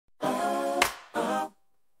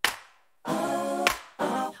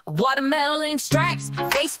Watermelon stripes,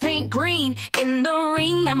 face paint green. In the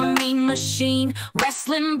ring, I'm a mean machine.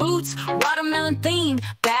 Wrestling boots, watermelon themed.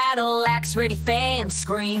 Battle axe ready, fans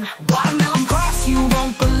scream. Watermelon cross, you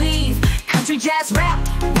won't believe. Country jazz rap,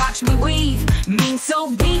 watch me weave. Mean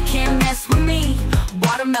so beat, can't mess with me.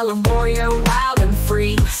 Watermelon warrior, wild and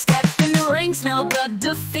free. Step in the ring, smell the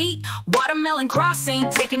defeat. Watermelon cross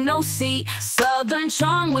ain't taking no seat. Southern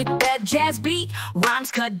charm with that jazz beat.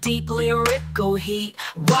 Rhymes cut deep, lyrical heat.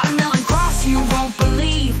 Watermelon cross, you won't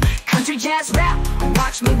believe. Country jazz rap,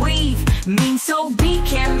 watch me weave. Mean so beat,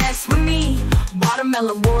 can't mess with me.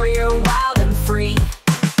 Watermelon warrior, wild and free.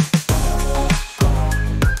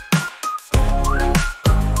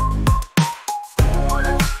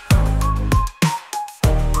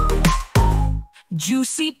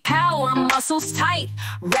 Juicy power, muscles tight.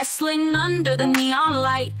 Wrestling under the neon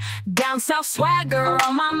light. Down south swagger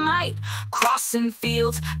on my might. Crossing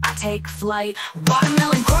fields, I take flight.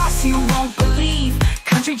 Watermelon cross, you won't believe.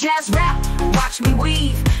 Country jazz rap, watch me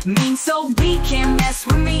weave. Mean so beat, can't mess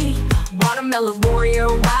with me. Watermelon warrior,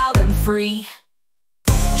 wild and free.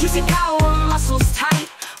 Juicy power, muscles tight.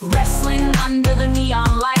 Wrestling under the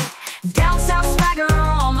neon light. Down south swagger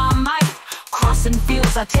on my might. Crossing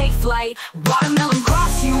fields, I take flight. Watermelon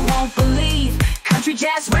cross, you won't believe. Country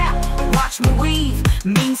jazz rap, watch me weave.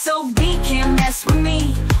 Mean so beat, can't mess with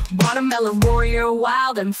me. Watermelon warrior,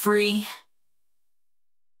 wild and free.